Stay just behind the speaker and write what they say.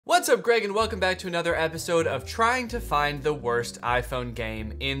What's up, Greg, and welcome back to another episode of trying to find the worst iPhone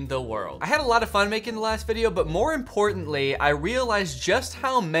game in the world. I had a lot of fun making the last video, but more importantly, I realized just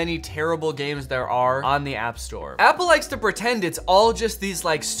how many terrible games there are on the App Store. Apple likes to pretend it's all just these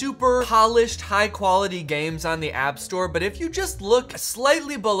like super polished, high quality games on the App Store, but if you just look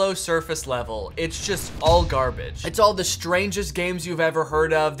slightly below surface level, it's just all garbage. It's all the strangest games you've ever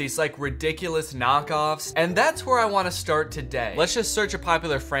heard of, these like ridiculous knockoffs, and that's where I want to start today. Let's just search a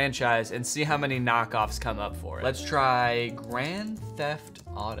popular franchise and see how many knockoffs come up for it. Let's try Grand Theft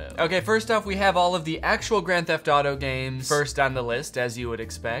Auto. Okay, first off, we have all of the actual Grand Theft Auto games first on the list, as you would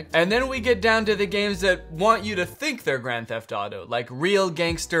expect. And then we get down to the games that want you to think they're Grand Theft Auto, like Real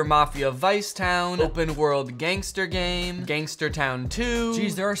Gangster Mafia Vice Town, Open World Gangster Game, Gangster Town 2.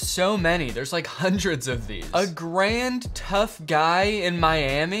 Geez, there are so many. There's like hundreds of these. A grand, tough guy in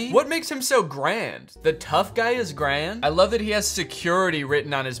Miami? What makes him so grand? The tough guy is grand? I love that he has security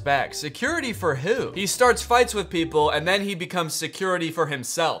written on his back. Security for who? He starts fights with people and then he becomes security for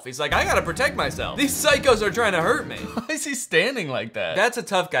himself. He's like, I gotta protect myself. These psychos are trying to hurt me. Why is he standing like that? That's a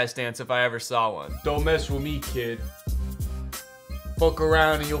tough guy stance if I ever saw one. Don't mess with me, kid. Fuck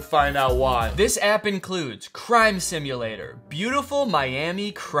around and you'll find out why. This app includes Crime Simulator, beautiful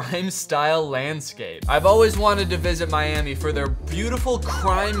Miami crime-style landscape. I've always wanted to visit Miami for their beautiful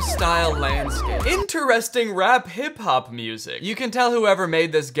crime-style landscape. Interesting rap hip-hop music. You can tell whoever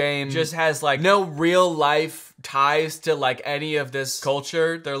made this game just has like no real life ties to like any of this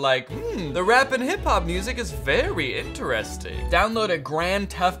culture. They're like, the rap and hip hop music is very interesting. Download a grand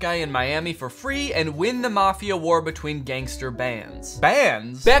tough guy in Miami for free and win the mafia war between gangster bands.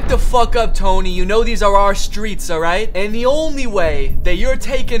 Bands? Back the fuck up, Tony. You know these are our streets, all right? And the only way that you're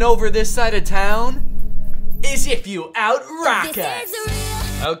taking over this side of town is if you out-rock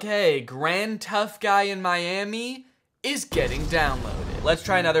us. Okay, grand tough guy in Miami is getting downloaded. Let's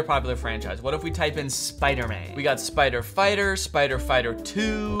try another popular franchise. What if we type in Spider-Man? We got Spider Fighter, Spider Fighter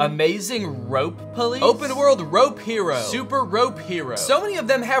 2, Amazing Rope Police, Open World Rope Hero, Super Rope Hero. So many of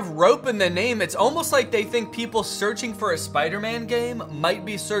them have rope in the name, it's almost like they think people searching for a Spider-Man game might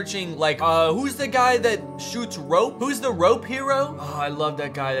be searching like, who's the guy that shoots rope? Who's the rope hero? Oh, I love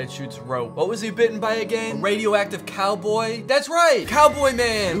that guy that shoots rope. What was he bitten by again? A radioactive cowboy? That's right, Cowboy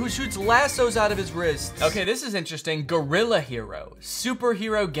Man, who shoots lassos out of his wrists. Okay, this is interesting. Gorilla Hero,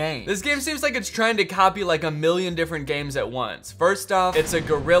 superhero game. This game seems like it's trying to copy like a million different games at once. First off, it's a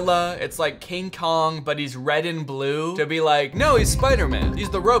gorilla. It's like King Kong, but he's red and blue to be like, no, he's Spider-Man. He's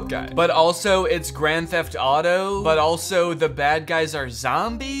the rope guy. But also it's Grand Theft Auto, but also the bad guys are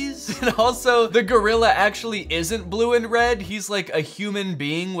zombies. And also the gorilla actually isn't blue and red. He's like a human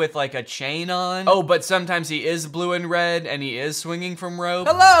being with like a chain on. Oh, but sometimes he is blue and red and he is swinging from rope.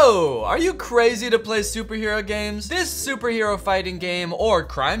 Hello, are you crazy to play superhero games? This superhero fighting game or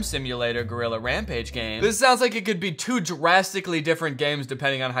crime simulator guerrilla rampage game, this sounds like it could be two drastically different games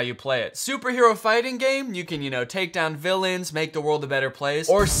depending on how you play it. Superhero fighting game, you can, you know, take down villains, make the world a better place.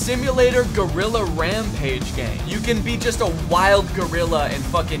 Or simulator guerrilla rampage game, you can be just a wild gorilla and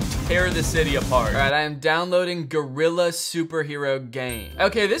fucking tear the city apart. All right, I am downloading Guerrilla Superhero Game.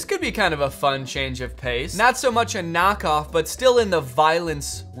 Okay, this could be kind of a fun change of pace. Not so much a knockoff, but still in the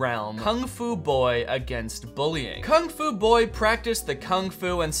violence realm. Kung Fu Boy against bullying. Kung Fu Boy practiced the Kung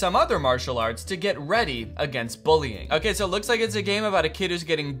Fu and some other martial arts to get ready against bullying. Okay, so it looks like it's a game about a kid who's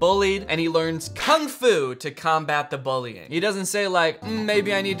getting bullied and he learns Kung Fu to combat the bullying. He doesn't say like,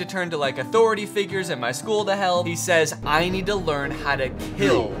 maybe I need to turn to like authority figures at my school to help. He says, I need to learn how to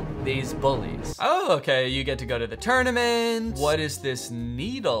kill these bullies. Oh, okay, you get to go to the tournament. What is this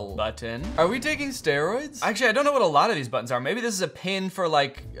needle button? Are we taking steroids? Actually, I don't know what a lot of these buttons are. Maybe this is a pin for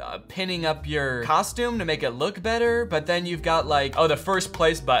like pinning up your costume to make it look better, but then you've got like, oh, the first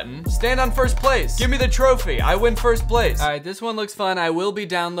place button. Stand on first place. Give me the trophy. I win first place. All right, this one looks fun. I will be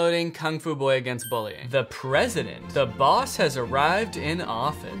downloading Kung Fu Boy against bullying. The president. The boss has arrived in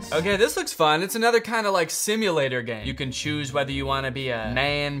office. Okay, this looks fun. It's another kind of like simulator game. You can choose whether you want to be a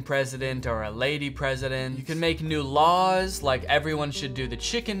man president or a lady president. You can make new laws, like everyone should do the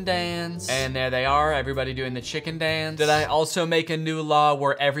chicken dance. And there they are, everybody doing the chicken dance. Did I also make a new law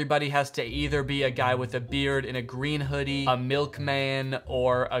where everybody has to either be a guy with a beard in a green hoodie, a milkman,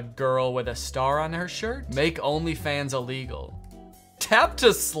 or a girl with a star on her shirt? Make OnlyFans illegal. Tap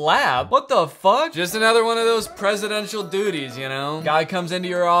to slap? What the fuck? Just another one of those presidential duties, you know? Guy comes into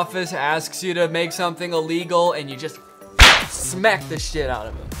your office, asks you to make something illegal, and you just smack the shit out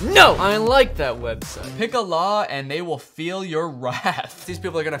of him. No, I like that website. Pick a law and they will feel your wrath. These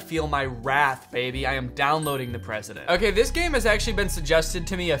people are gonna feel my wrath, baby. I am downloading the president. Okay, this game has actually been suggested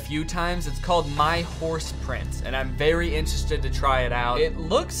to me a few times. It's called My Horse Prince, and I'm very interested to try it out. It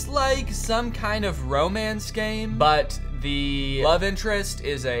looks like some kind of romance game, but the love interest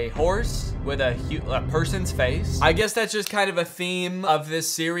is a horse with a person's face. I guess that's just kind of a theme of this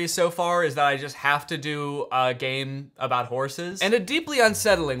series so far, is that I just have to do a game about horses, and a deeply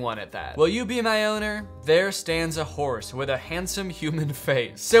unsettling one at that. Will you be my owner? There stands a horse with a handsome human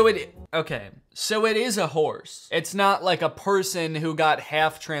face. So it is a horse. It's not like a person who got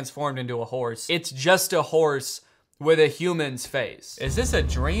half transformed into a horse. It's just a horse with a human's face. Is this a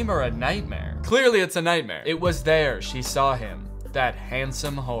dream or a nightmare? Clearly it's a nightmare. It was there, she saw him. That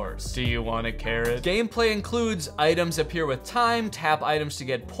handsome horse. Do you want a carrot? Gameplay includes items appear with time, tap items to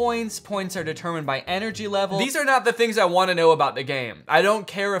get points. Points are determined by energy level. These are not the things I want to know about the game. I don't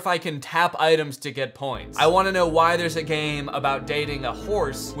care if I can tap items to get points. I want to know why there's a game about dating a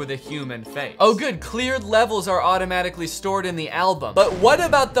horse with a human face. Oh good, cleared levels are automatically stored in the album. But what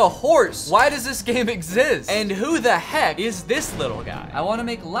about the horse? Why does this game exist? And who the heck is this little guy? I want to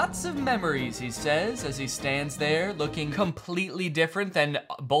make lots of memories, he says, as he stands there looking completely different than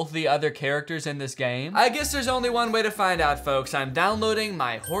both the other characters in this game. I guess there's only one way to find out, folks. I'm downloading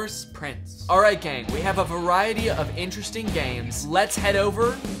My Horse Prince. All right, gang, we have a variety of interesting games. Let's head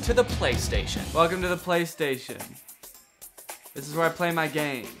over to the PlayStation. Welcome to the PlayStation. This is where I play my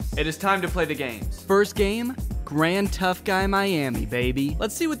games. It is time to play the games. First game, Grand Tough Guy Miami, baby.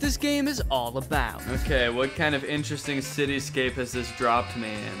 Let's see what this game is all about. Okay, what kind of interesting cityscape has this dropped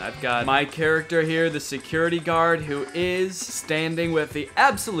me in? I've got my character here, the security guard, who is standing with the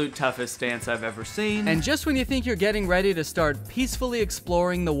absolute toughest stance I've ever seen. And just when you think you're getting ready to start peacefully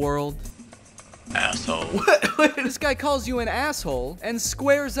exploring the world, asshole. What? This guy calls you an asshole and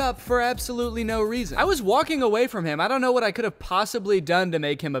squares up for absolutely no reason. I was walking away from him. I don't know what I could have possibly done to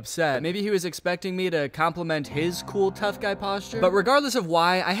make him upset. Maybe he was expecting me to compliment his cool tough guy posture. But regardless of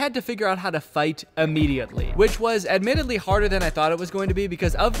why, I had to figure out how to fight immediately, which was admittedly harder than I thought it was going to be,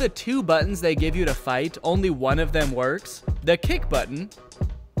 because of the 2 buttons they give you to fight, only one of them works. The kick button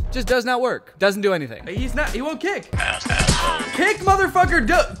just does not work. Doesn't do anything. He won't kick. Kick,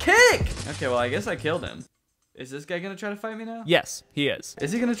 motherfucker, kick! Okay, well, I guess I killed him. Is this guy gonna try to fight me now? Yes, he is.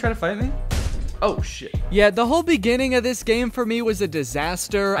 Is he gonna try to fight me? Oh, shit. Yeah, the whole beginning of this game for me was a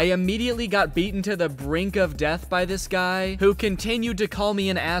disaster. I immediately got beaten to the brink of death by this guy, who continued to call me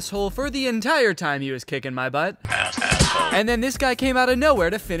an asshole for the entire time he was kicking my butt. And then this guy came out of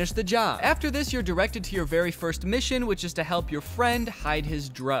nowhere to finish the job. After this, you're directed to your very first mission, which is to help your friend hide his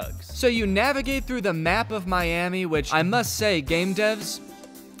drugs. So you navigate through the map of Miami, which I must say, game devs,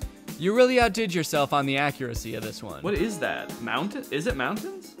 you really outdid yourself on the accuracy of this one. What is that? Mountain? Is it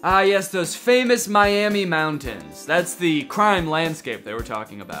mountains? Ah, yes, those famous Miami mountains. That's the crime landscape they were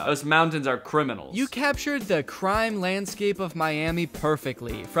talking about. Those mountains are criminals. You captured the crime landscape of Miami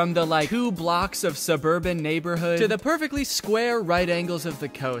perfectly, from the like 2 blocks of suburban neighborhood to the perfectly square right angles of the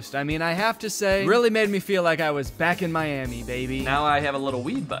coast. I mean, I have to say, really made me feel like I was back in Miami, baby. Now I have a little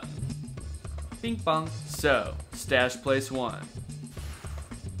weed button. Bing bong. So, stash place 1.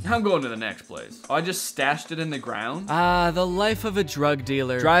 I'm going to the next place. Oh, I just stashed it in the ground? Ah, the life of a drug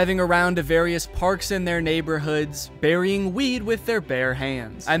dealer. Driving around to various parks in their neighborhoods, burying weed with their bare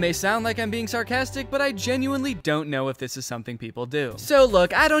hands. I may sound like I'm being sarcastic, but I genuinely don't know if this is something people do. So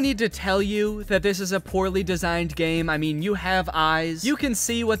look, I don't need to tell you that this is a poorly designed game. I mean, you have eyes. You can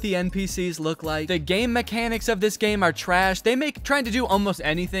see what the NPCs look like. The game mechanics of this game are trash. They make trying to do almost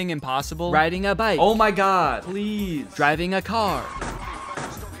anything impossible. Riding a bike. Oh my god, please. Driving a car.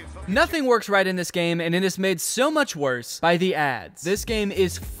 Nothing works right in this game, and it is made so much worse by the ads. This game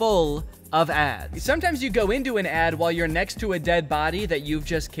is full of ads. Sometimes you go into an ad while you're next to a dead body that you've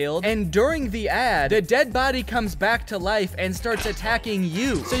just killed, and during the ad, the dead body comes back to life and starts attacking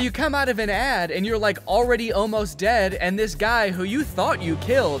you. So you come out of an ad and you're like already almost dead, and this guy who you thought you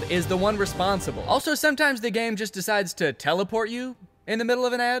killed is the one responsible. Also, sometimes the game just decides to teleport you in the middle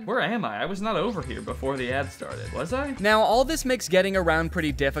of an ad. Where am I? I was not over here before the ad started, was I? Now, all this makes getting around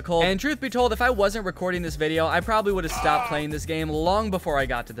pretty difficult, and truth be told, if I wasn't recording this video, I probably would have stopped playing this game long before I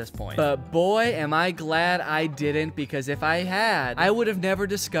got to this point. But boy, am I glad I didn't, because if I had, I would have never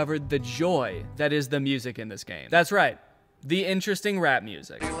discovered the joy that is the music in this game. That's right. The interesting rap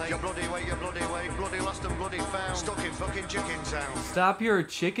music. fucking chicken sound. Stop your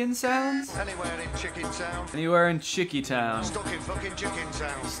chicken sounds? Anywhere in chicken sound. Anywhere in Chicky Town. Stuck in fucking chicken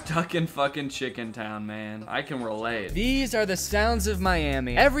sound. Stuck in fucking Chicken Town, man. I can relate. These are the sounds of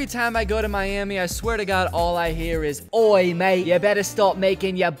Miami. Every time I go to Miami, I swear to God, all I hear is, "Oi, mate, you better stop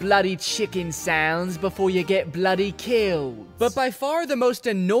making your bloody chicken sounds before you get bloody killed." But by far the most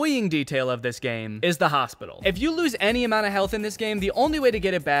annoying detail of this game is the hospital. If you lose any amount of health in this game, the only way to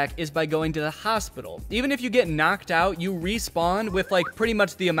get it back is by going to the hospital. Even if you get knocked out, you respawn with like pretty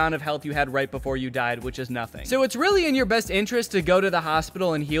much the amount of health you had right before you died, which is nothing. So it's really in your best interest to go to the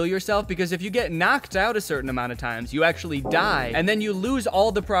hospital and heal yourself, because if you get knocked out a certain amount of times, you actually die, and then you lose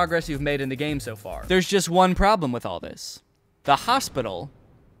all the progress you've made in the game so far. There's just one problem with all this. The hospital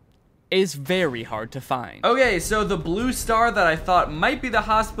is very hard to find. Okay, so the blue star that I thought might be the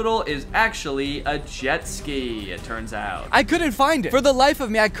hospital is actually a jet ski, it turns out. I couldn't find it. For the life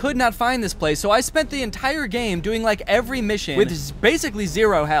of me, I could not find this place, so I spent the entire game doing like every mission with basically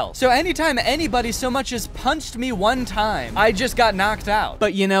 0 health. So anytime anybody so much as punched me one time, I just got knocked out.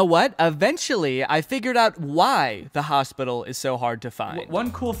 But you know what? Eventually, I figured out why the hospital is so hard to find.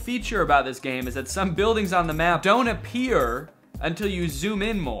 One cool feature about this game is that some buildings on the map don't appear until you zoom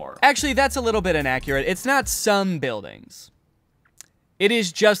in more. Actually, that's a little bit inaccurate. It's not some buildings. It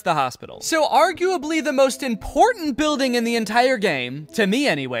is just the hospital. So arguably the most important building in the entire game, to me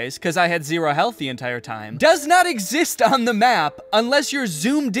anyways, because I had 0 health the entire time, does not exist on the map unless you're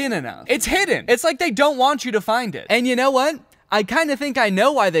zoomed in enough. It's hidden. It's like they don't want you to find it. And you know what? I kind of think I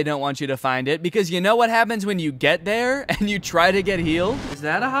know why they don't want you to find it, because you know what happens when you get there and you try to get healed? Is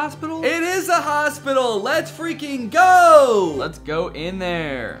that a hospital? It is a hospital! Let's freaking go! Let's go in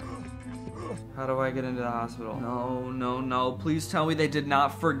there. How do I get into the hospital? No, no, no. Please tell me they did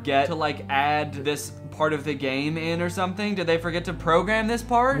not forget to like add this part of the game in or something. Did they forget to program this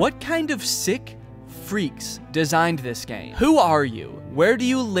part? What kind of sick freaks designed this game? Who are you? Where do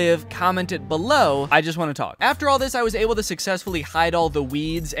you live? Comment it below. I just want to talk. After all this, I was able to successfully hide all the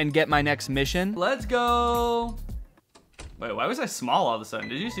weeds and get my next mission. Let's go. Wait, why was I small all of a sudden?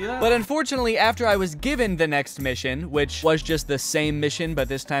 Did you see that? But unfortunately, after I was given the next mission, which was just the same mission, but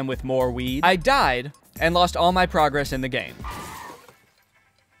this time with more weed, I died and lost all my progress in the game.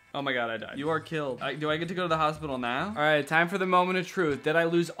 Oh my God, I died. You are killed. Do I get to go to the hospital now? All right, time for the moment of truth. Did I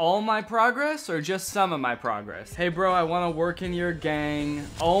lose all my progress or just some of my progress? Hey bro, I wanna work in your gang.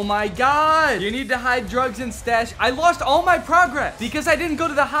 Oh my God! You need to hide drugs and stash. I lost all my progress because I didn't go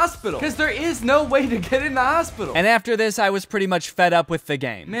to the hospital. Because there is no way to get in the hospital. And after this, I was pretty much fed up with the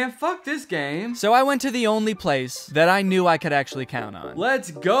game. Man, fuck this game. So I went to the only place that I knew I could actually count on.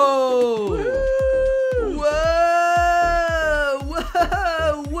 Let's go! Woo! Whoa!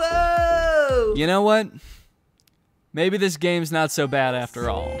 Whoa! Whoa! You know what? Maybe this game's not so bad after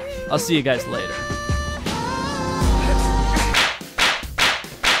all. I'll see you guys later.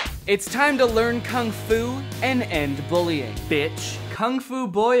 It's time to learn Kung Fu and end bullying, bitch. Kung Fu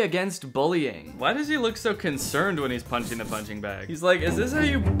boy against bullying. Why does he look so concerned when he's punching the punching bag? He's like, is this how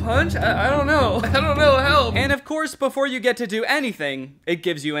you punch? I don't know. I don't know, help. And of course, before you get to do anything, it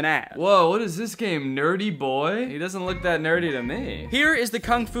gives you an ad. Whoa, what is this game, Nerdy Boy? He doesn't look that nerdy to me. Here is the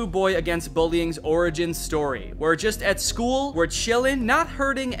Kung Fu boy against bullying's origin story. We're just at school, we're chilling, not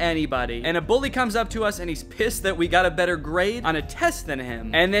hurting anybody, and a bully comes up to us and he's pissed that we got a better grade on a test than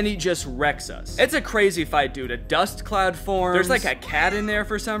him, and then he just wrecks us. It's a crazy fight, dude. A dust cloud forms. There's like a cat in there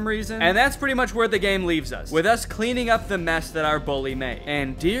for some reason. And that's pretty much where the game leaves us, with us cleaning up the mess that our bully made.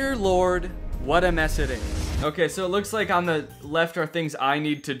 And dear Lord, what a mess it is. Okay, so it looks like on the left are things I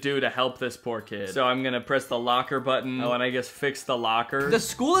need to do to help this poor kid. So I'm gonna press the locker button. Oh, and I guess fix the locker. The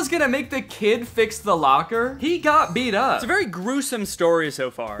school is gonna make the kid fix the locker? He got beat up. It's a very gruesome story so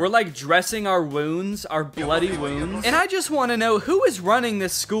far. We're like dressing our wounds, our bloody wounds. And I just wanna know, who is running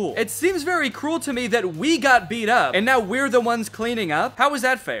this school? It seems very cruel to me that we got beat up and now we're the ones cleaning up. How is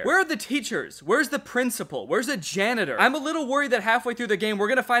that fair? Where are the teachers? Where's the principal? Where's the janitor? I'm a little worried that halfway through the game, we're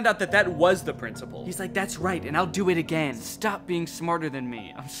gonna find out that that was the principal. He's like, that's right, and I'll do it again. Stop being smarter than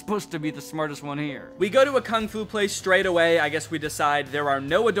me. I'm supposed to be the smartest one here. We go to a Kung Fu place straight away. I guess we decide there are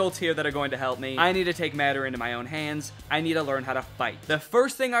no adults here that are going to help me. I need to take matter into my own hands. I need to learn how to fight. The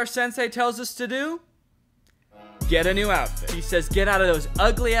first thing our sensei tells us to do? Get a new outfit. He says, get out of those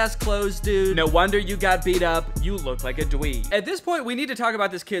ugly ass clothes, dude. No wonder you got beat up. You look like a dweeb. At this point, we need to talk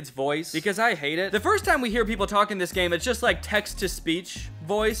about this kid's voice because I hate it. The first time we hear people talk in this game, it's just like text-to-speech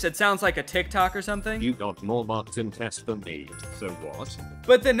voice. It sounds like a TikTok or something. You got more marks in test than me, so what?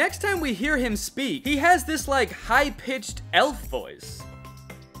 But the next time we hear him speak, he has this like high-pitched elf voice.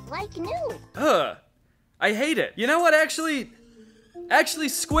 Like new. Ugh. I hate it. You know what, actually? Actually,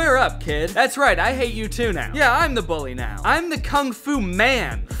 square up, kid. That's right, I hate you too now. Yeah, I'm the bully now. I'm the kung fu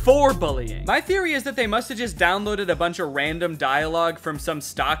man for bullying. My theory is that they must have just downloaded a bunch of random dialogue from some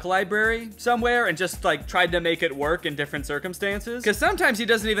stock library somewhere and just like tried to make it work in different circumstances. Because sometimes he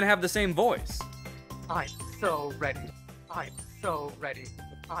doesn't even have the same voice. I'm so ready. I'm so ready.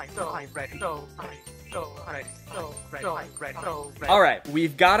 I'm so ready. So ready. So ready. So ready. So ready. All right,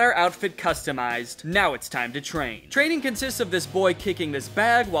 we've got our outfit customized. Now it's time to train. Training consists of this boy kicking this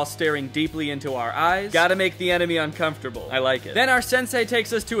bag while staring deeply into our eyes. Gotta make the enemy uncomfortable. I like it. Then our sensei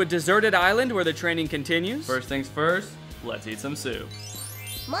takes us to a deserted island where the training continues. First things first, let's eat some soup.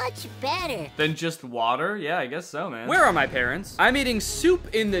 Much better. Than just water? Yeah, I guess so, man. Where are my parents? I'm eating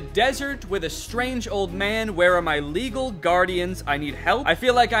soup in the desert with a strange old man. Where are my legal guardians? I need help. I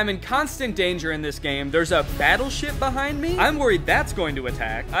feel like I'm in constant danger in this game. There's a battleship behind me. I'm worried that's going to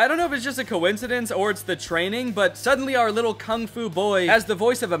attack. I don't know if it's just a coincidence or it's the training, but suddenly our little kung fu boy has the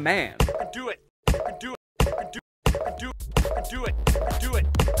voice of a man. Do it. Do it. Do it. Do it. Do it. Do it.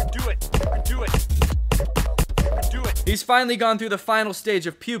 Do it. Do it. He's finally gone through the final stage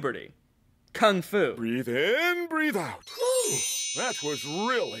of puberty. Kung fu. Breathe in, breathe out. That was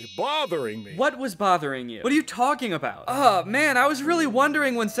really bothering me. What was bothering you? What are you talking about? Oh, man, I was really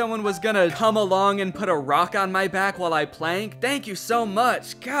wondering when someone was gonna come along and put a rock on my back while I plank. Thank you so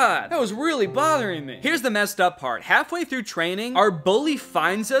much. God, that was really bothering me. Here's the messed up part. Halfway through training, our bully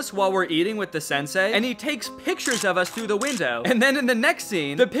finds us while we're eating with the sensei, and he takes pictures of us through the window. And then in the next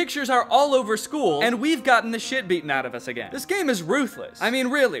scene, the pictures are all over school, and we've gotten the shit beaten out of us again. This game is ruthless. I mean,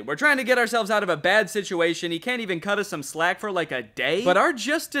 really, we're trying to get ourselves out of a bad situation. He can't even cut us some slack for like a day. But our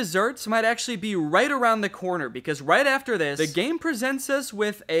just desserts might actually be right around the corner, because right after this, the game presents us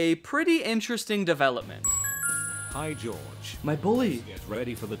with a pretty interesting development. Hi, George. My bully. Get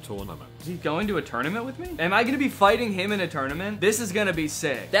ready for the tournament. Is he going to a tournament with me? Am I gonna be fighting him in a tournament? This is gonna be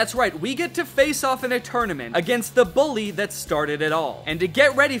sick. That's right, we get to face off in a tournament against the bully that started it all. And to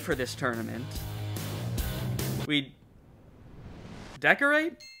get ready for this tournament, we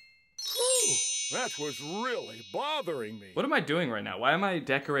decorate? That was really bothering me. What am I doing right now? Why am I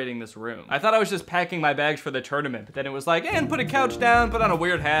decorating this room? I thought I was just packing my bags for the tournament, but then it was like, and put a couch down, put on a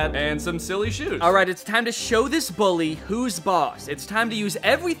weird hat, and some silly shoes. All right, it's time to show this bully who's boss. It's time to use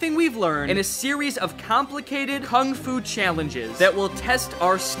everything we've learned in a series of complicated kung fu challenges that will test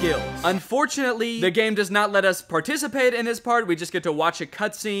our skills. Unfortunately, the game does not let us participate in this part. We just get to watch a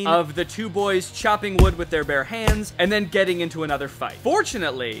cutscene of the two boys chopping wood with their bare hands and then getting into another fight.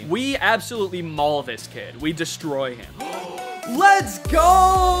 Fortunately, we absolutely maul this kid. We destroy him. Let's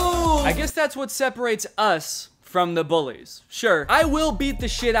go! I guess that's what separates us from the bullies. Sure, I will beat the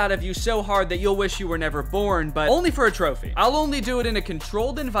shit out of you so hard that you'll wish you were never born, but only for a trophy. I'll only do it in a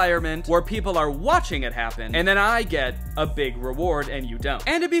controlled environment where people are watching it happen, and then I get a big reward and you don't.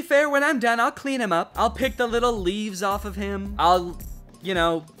 And to be fair, when I'm done, I'll clean him up. I'll pick the little leaves off of him. I'll, you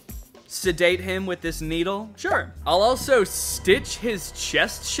know, sedate him with this needle. Sure. I'll also stitch his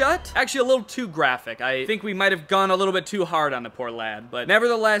chest shut. Actually, a little too graphic. I think we might have gone a little bit too hard on the poor lad, but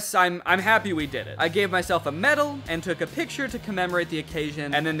nevertheless, I'm happy we did it. I gave myself a medal and took a picture to commemorate the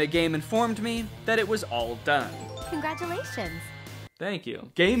occasion, and then the game informed me that it was all done. Congratulations. Thank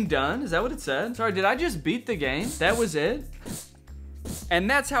you. Game done? Is that what it said? Sorry, did I just beat the game? That was it? And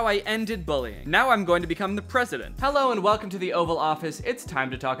that's how I ended bullying. Now I'm going to become the president. Hello and welcome to the Oval Office. It's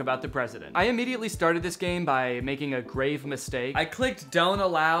time to talk about the president. I immediately started this game by making a grave mistake. I clicked don't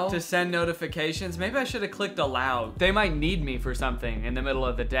allow to send notifications. Maybe I should have clicked allow. They might need me for something in the middle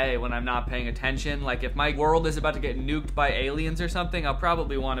of the day when I'm not paying attention. Like if my world is about to get nuked by aliens or something, I'll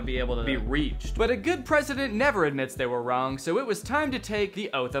probably want to be able to be reached. But a good president never admits they were wrong, so it was time to take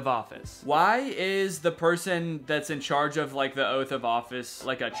the oath of office. Why is the person that's in charge of like the oath of office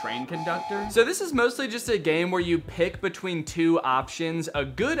like a train conductor? So this is mostly just a game where you pick between two options, a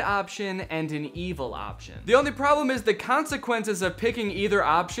good option and an evil option. The only problem is the consequences of picking either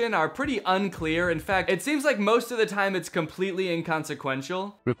option are pretty unclear. In fact, it seems like most of the time it's completely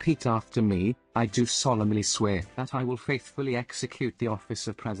inconsequential. Repeat after me. I do solemnly swear that I will faithfully execute the office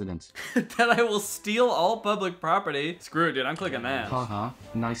of president. That I will steal all public property. Screw it, dude, I'm clicking that. Haha,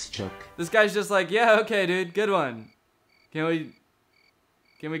 nice joke. This guy's just like, yeah, okay, dude, good one. Can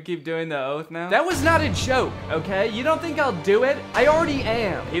we keep doing the oath now? That was not a joke, okay? You don't think I'll do it? I already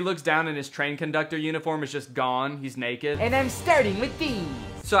am. He looks down and his train conductor uniform is just gone. He's naked. And I'm starting with these.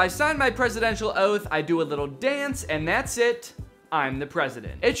 So I sign my presidential oath, I do a little dance, and that's it. I'm the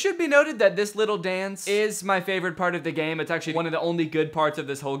president. It should be noted that this little dance is my favorite part of the game. It's actually one of the only good parts of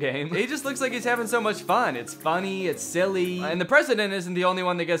this whole game. He just looks like he's having so much fun. It's funny, it's silly, and the president isn't the only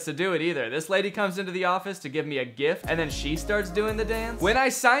one that gets to do it either. This lady comes into the office to give me a gift, and then she starts doing the dance. When I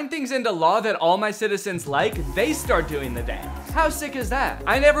sign things into law that all my citizens like, they start doing the dance. How sick is that?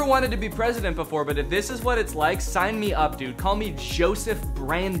 I never wanted to be president before, but if this is what it's like, sign me up, dude. Call me Joseph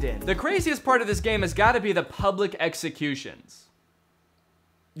Brandon. The craziest part of this game has got to be the public executions.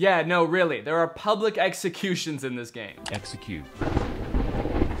 Yeah, no, really. There are public executions in this game. Execute.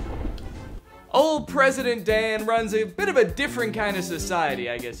 Old President Dan runs a bit of a different kind of society,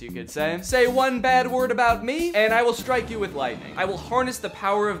 I guess you could say. Say one bad word about me, and I will strike you with lightning. I will harness the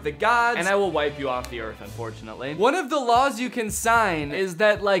power of the gods, and I will wipe you off the earth, unfortunately. One of the laws you can sign is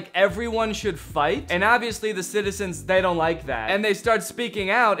that, like, everyone should fight, and obviously the citizens, they don't like that. And they start speaking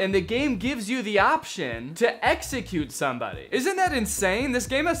out, and the game gives you the option to execute somebody. Isn't that insane? This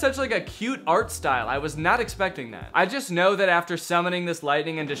game has such, like, a cute art style. I was not expecting that. I just know that after summoning this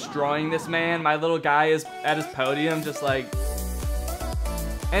lightning and destroying this man, my little guy is at his podium just like...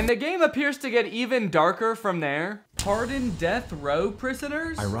 And the game appears to get even darker from there. Pardon death row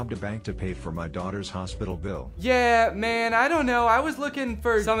prisoners? I robbed a bank to pay for my daughter's hospital bill. Yeah, man, I don't know. I was looking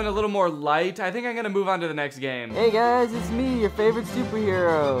for something a little more light. I think I'm gonna move on to the next game. Hey guys, it's me, your favorite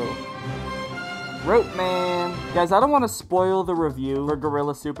superhero. Rope Man. Guys, I don't want to spoil the review for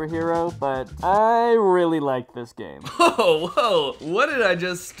Gorilla Superhero, but I really like this game. Whoa, what did I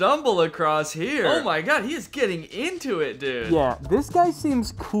just stumble across here? Oh my god, he is getting into it, dude. Yeah, this guy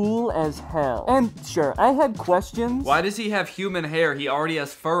seems cool as hell. And sure, I had questions. Why does he have human hair? He already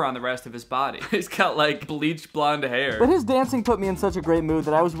has fur on the rest of his body. He's got like bleached blonde hair. But his dancing put me in such a great mood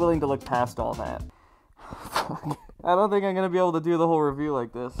that I was willing to look past all that. I don't think I'm gonna be able to do the whole review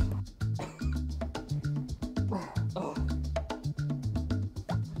like this.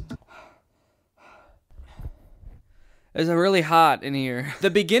 It's really hot in here. The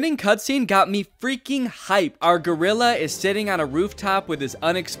beginning cutscene got me freaking hyped. Our gorilla is sitting on a rooftop with his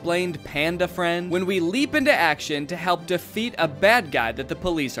unexplained panda friend when we leap into action to help defeat a bad guy that the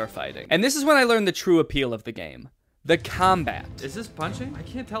police are fighting. And this is when I learned the true appeal of the game. The combat. Is this punching? I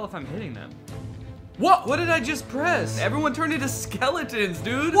can't tell if I'm hitting them. What? What did I just press? Everyone turned into skeletons,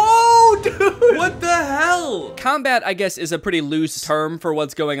 dude. Whoa, dude. What the hell? Combat, I guess, is a pretty loose term for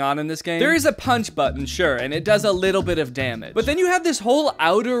what's going on in this game. There is a punch button, sure, and it does a little bit of damage. But then you have this whole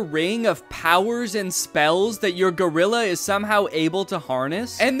outer ring of powers and spells that your gorilla is somehow able to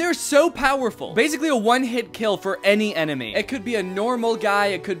harness. And they're so powerful. Basically a one-hit kill for any enemy. It could be a normal guy,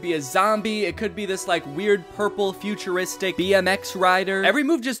 it could be a zombie, it could be this like weird purple futuristic BMX rider. Every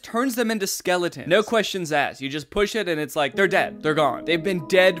move just turns them into skeletons. No questions asked. You just push it and it's like, they're dead. They're gone. They've been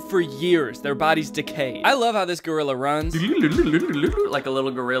dead for years. Their bodies decay. I love how this gorilla runs. Like a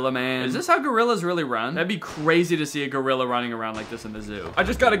little gorilla, man. Is this how gorillas really run? That'd be crazy to see a gorilla running around like this in the zoo. I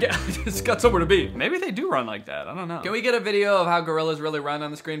just got somewhere to be. Maybe they do run like that. I don't know. Can we get a video of how gorillas really run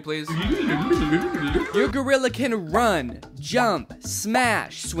on the screen, please? Your gorilla can run, jump,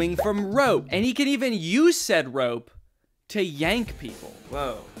 smash, swing from rope, and he can even use said rope to yank people.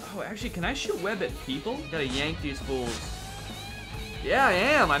 Whoa. Oh, actually, can I shoot web at people? Gotta yank these fools. Yeah, I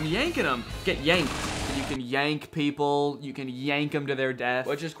am. I'm yanking them. Get yanked. You can yank people. You can yank them to their death,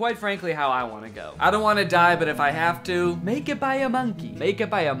 which is quite frankly how I want to go. I don't want to die, but if I have to, make it by a monkey. Make it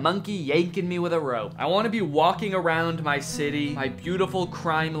by a monkey yanking me with a rope. I want to be walking around my city, my beautiful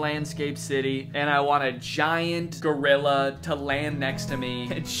crime landscape city, and I want a giant gorilla to land next to me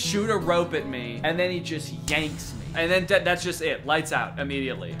and shoot a rope at me, and then he just yanks me. And then that's just it. Lights out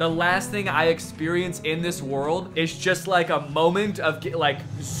immediately. The last thing I experience in this world is just like a moment of like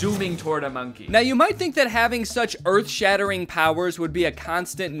zooming toward a monkey. Now you might think that having such earth-shattering powers would be a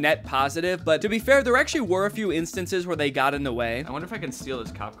constant net positive, but to be fair, there actually were a few instances where they got in the way. I wonder if I can steal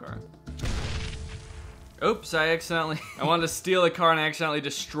this cop car. Oops, I wanted to steal a car and I accidentally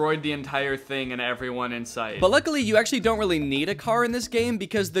destroyed the entire thing and everyone in sight. But luckily, you actually don't really need a car in this game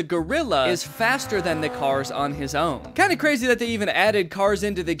because the gorilla is faster than the cars on his own. Kinda crazy that they even added cars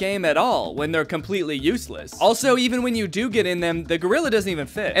into the game at all when they're completely useless. Also, even when you do get in them, the gorilla doesn't even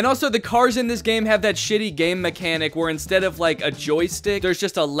fit. And also, the cars in this game have that shitty game mechanic where instead of like a joystick, there's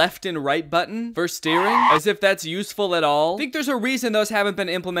just a left and right button for steering, as if that's useful at all. I think there's a reason those haven't been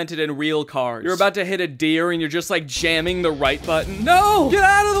implemented in real cars. You're about to hit a deer and you're just like jamming the right button. No! Get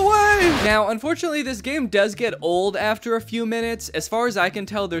out of the way! Now, unfortunately, this game does get old after a few minutes. As far as I can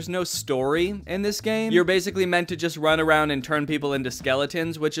tell, there's no story in this game. You're basically meant to just run around and turn people into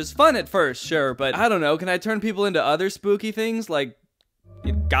skeletons, which is fun at first, sure, but I don't know, can I turn people into other spooky things like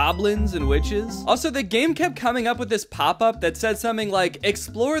goblins and witches. Also, the game kept coming up with this pop-up that said something like,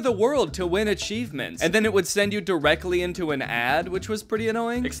 explore the world to win achievements. And then it would send you directly into an ad, which was pretty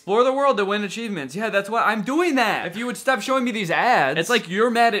annoying. Explore the world to win achievements. Yeah, that's what I'm doing that. If you would stop showing me these ads, it's like you're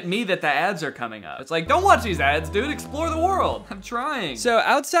mad at me that the ads are coming up. It's like, don't watch these ads, dude. Explore the world. I'm trying. So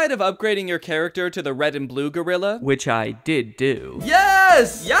outside of upgrading your character to the red and blue gorilla, which I did do.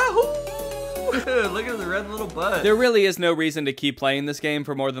 Yes! Yahoo! Look at the red little butt. There really is no reason to keep playing this game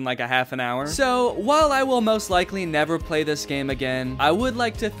for more than like a half an hour. So while I will most likely never play this game again, I would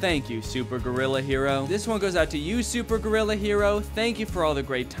like to thank you, Super Gorilla Hero. This one goes out to you, Super Gorilla Hero. Thank you for all the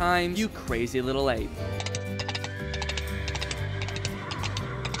great times, you crazy little ape.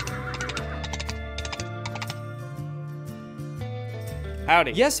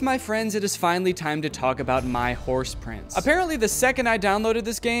 Howdy. Yes, my friends, it is finally time to talk about My Horse Prince. Apparently, the second I downloaded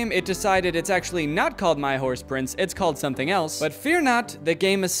this game, it decided it's actually not called My Horse Prince, it's called something else. But fear not, the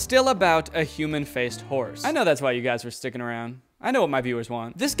game is still about a human-faced horse. I know that's why you guys were sticking around. I know what my viewers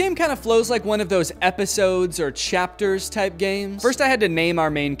want. This game kind of flows like one of those episodes or chapters type games. First, I had to name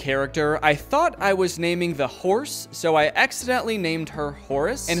our main character. I thought I was naming the horse, so I accidentally named her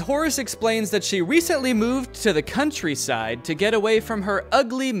Horace. And Horace explains that she recently moved to the countryside to get away from her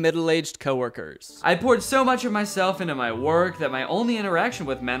ugly middle-aged coworkers. I poured so much of myself into my work that my only interaction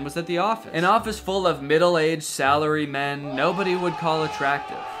with men was at the office. An office full of middle-aged salary men nobody would call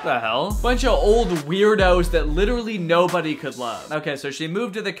attractive. The hell? Bunch of old weirdos that literally nobody could love. Okay, so she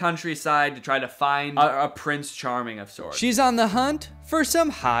moved to the countryside to try to find a Prince Charming of sorts. She's on the hunt for some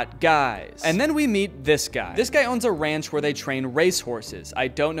hot guys. And then we meet this guy. This guy owns a ranch where they train racehorses. I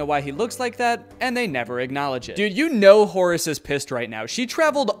don't know why he looks like that, and they never acknowledge it. Dude, you know Horace is pissed right now. She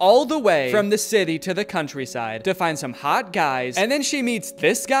traveled all the way from the city to the countryside to find some hot guys, and then she meets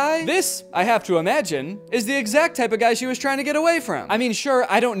this guy? This, I have to imagine, is the exact type of guy she was trying to get away from. I mean, sure,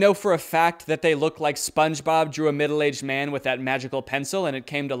 I don't know for a fact that they look like SpongeBob drew a middle-aged man with that magical pencil and it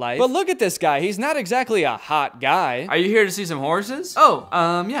came to life. But look at this guy. He's not exactly a hot guy. Are you here to see some horses? Oh,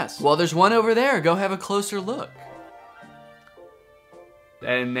 yes. Well, there's one over there. Go have a closer look.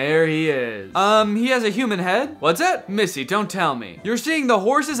 And there he is. He has a human head? What's that? Missy, don't tell me. You're seeing the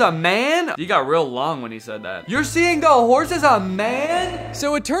horse as a man? You got real long when he said that. You're seeing the horse as a man?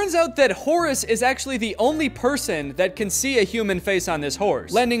 So it turns out that Horace is actually the only person that can see a human face on this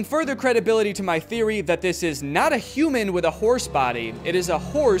horse, lending further credibility to my theory that this is not a human with a horse body, it is a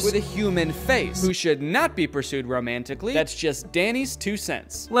horse with a human face, who should not be pursued romantically. That's just Danny's 2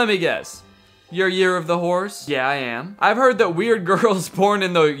 cents. Let me guess. Your year of the horse? Yeah, I am. I've heard that weird girls born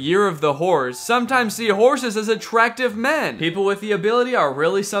in the year of the horse sometimes see horses as attractive men. People with the ability are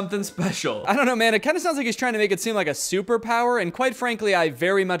really something special. I don't know, man. It kind of sounds like he's trying to make it seem like a superpower, and quite frankly, I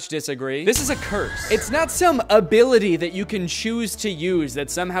very much disagree. This is a curse. It's not some ability that you can choose to use that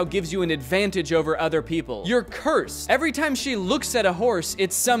somehow gives you an advantage over other people. You're cursed. Every time she looks at a horse,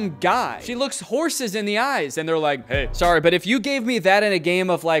 it's some guy. She looks horses in the eyes, and they're like, hey, sorry, but if you gave me that in a game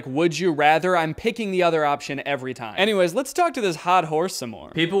of like, would you rather, I'm picking the other option every time. Anyways, let's talk to this hot horse some more.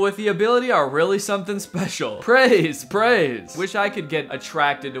 People with the ability are really something special. Praise, praise. Wish I could get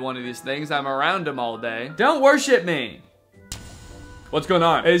attracted to one of these things. I'm around them all day. Don't worship me. What's going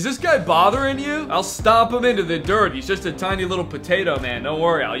on? Hey, is this guy bothering you? I'll stomp him into the dirt. He's just a tiny little potato man. Don't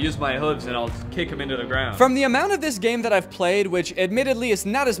worry, I'll use my hooves and I'll kick him into the ground. From the amount of this game that I've played, which admittedly is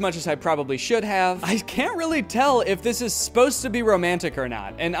not as much as I probably should have, I can't really tell if this is supposed to be romantic or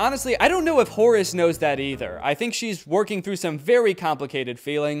not. And honestly, I don't know if Horace knows that either. I think she's working through some very complicated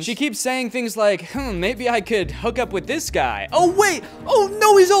feelings. She keeps saying things like, maybe I could hook up with this guy. Oh wait, oh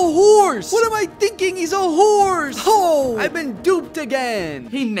no, he's a horse. What am I thinking? He's a horse. Oh, I've been duped again.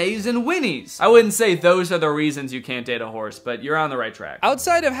 He neighs and whinnies. I wouldn't say those are the reasons you can't date a horse, but you're on the right track.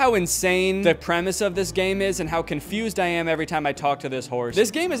 Outside of how insane the premise of this game is and how confused I am every time I talk to this horse, this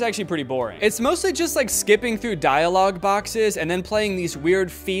game is actually pretty boring. It's mostly just like skipping through dialogue boxes and then playing these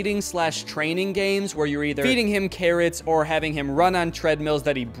weird feeding/training games where you're either feeding him carrots or having him run on treadmills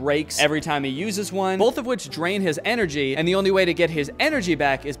that he breaks every time he uses one, both of which drain his energy, and the only way to get his energy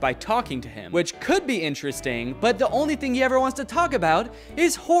back is by talking to him, which could be interesting, but the only thing he ever wants to talk about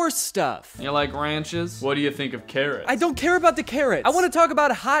is horse stuff. You like ranches? What do you think of carrots? I don't care about the carrots. I want to talk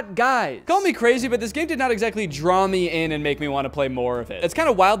about hot guys. Call me crazy, but this game did not exactly draw me in and make me want to play more of it. It's kind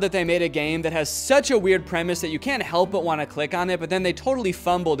of wild that they made a game that has such a weird premise that you can't help but want to click on it, but then they totally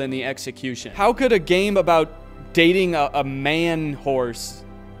fumbled in the execution. How could a game about dating a man horse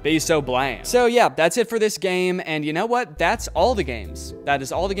be so bland? So yeah, that's it for this game, and you know what? That's all the games. That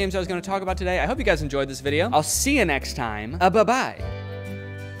is all the games I was going to talk about today. I hope you guys enjoyed this video. I'll see you next time. Bye-bye.